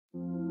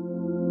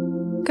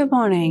Good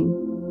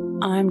morning.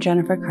 I'm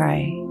Jennifer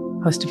Cray,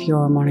 host of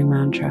Your Morning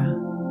Mantra.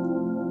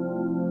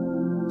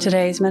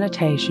 Today's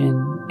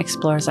meditation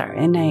explores our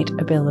innate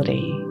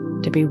ability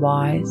to be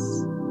wise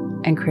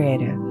and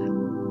creative.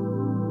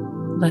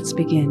 Let's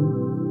begin.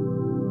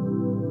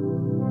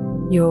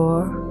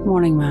 Your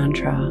morning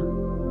mantra: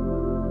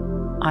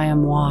 I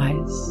am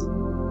wise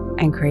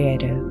and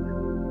creative.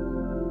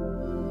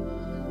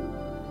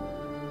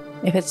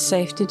 If it's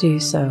safe to do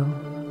so,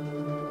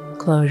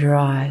 close your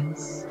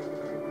eyes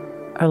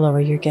or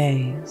lower your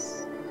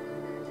gaze.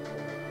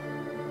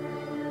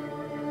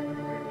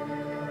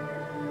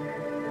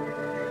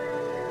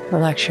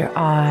 Relax your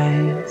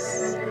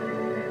eyes,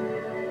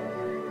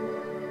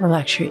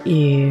 relax your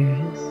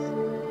ears,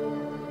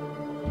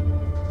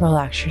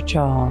 relax your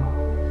jaw.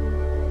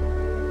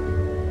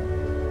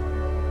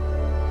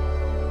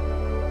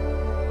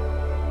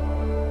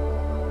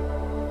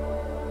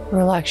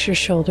 Relax your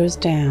shoulders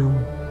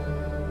down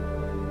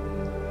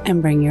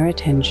and bring your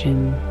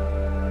attention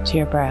to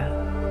your breath.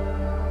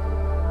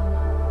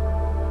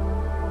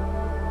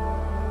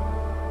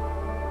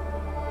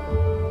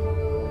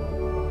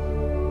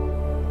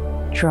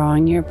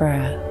 Drawing your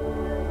breath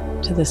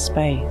to the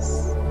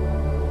space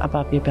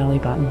above your belly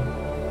button.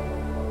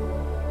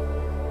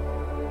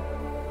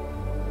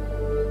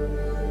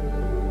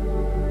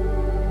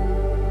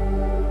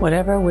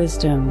 Whatever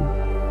wisdom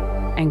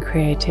and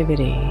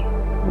creativity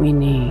we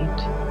need,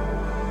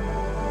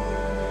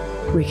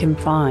 we can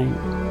find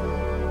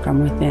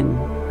from within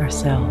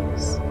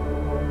ourselves.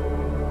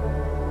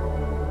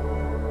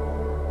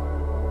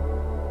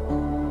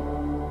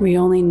 We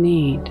only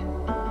need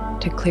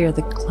to clear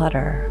the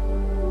clutter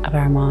of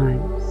our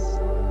minds,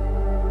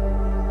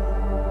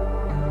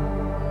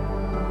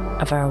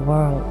 of our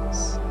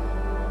worlds,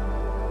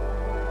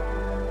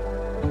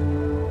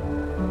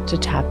 to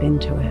tap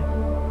into it.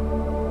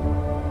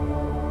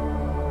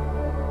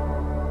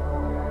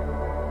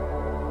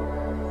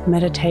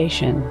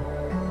 Meditation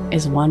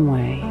is one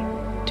way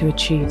to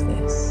achieve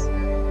this.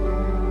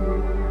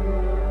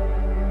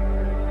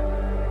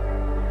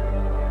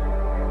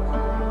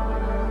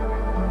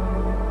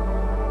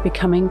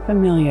 Becoming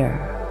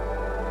familiar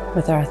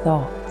with our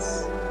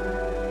thoughts,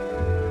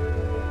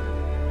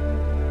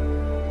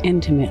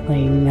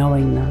 intimately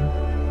knowing them,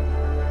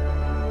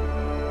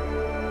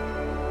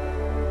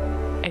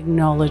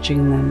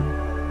 acknowledging them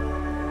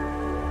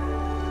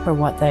for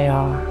what they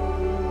are,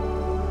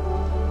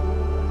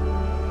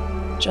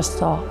 just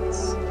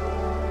thoughts.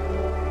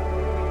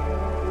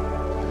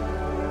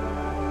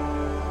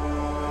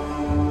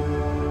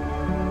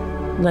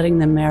 Letting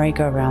the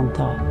merry-go-round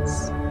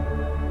thoughts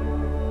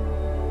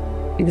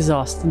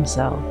exhaust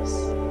themselves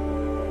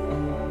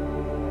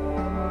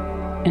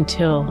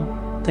until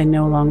they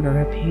no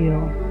longer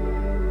appeal,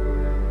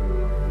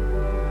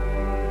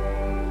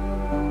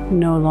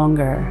 no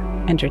longer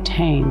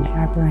entertain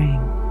our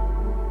brain.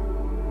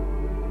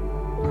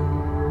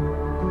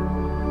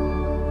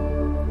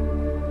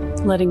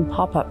 Letting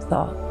pop-up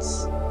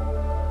thoughts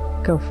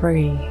go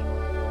free,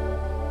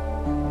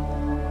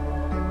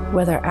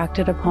 whether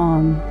acted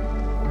upon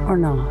or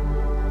not.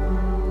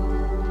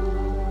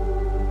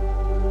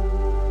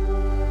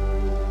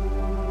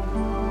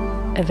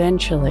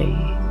 Eventually,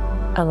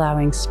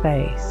 allowing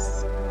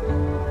space,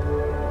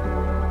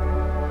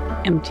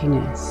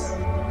 emptiness,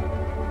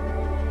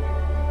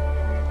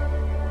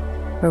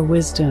 for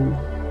wisdom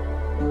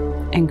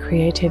and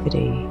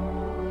creativity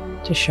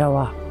to show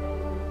up.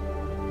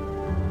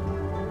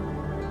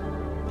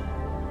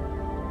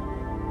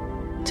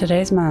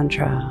 Today's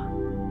mantra: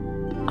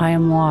 I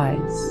am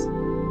wise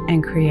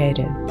and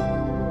creative.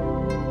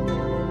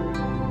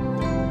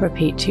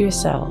 Repeat to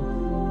yourself,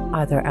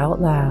 either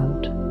out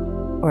loud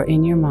or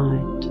in your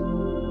mind: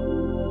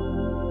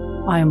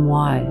 I am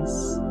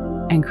wise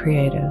and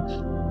creative.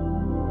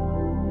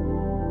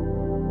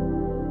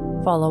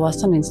 Follow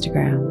us on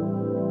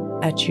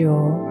Instagram at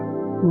Your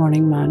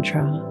Morning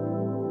Mantra.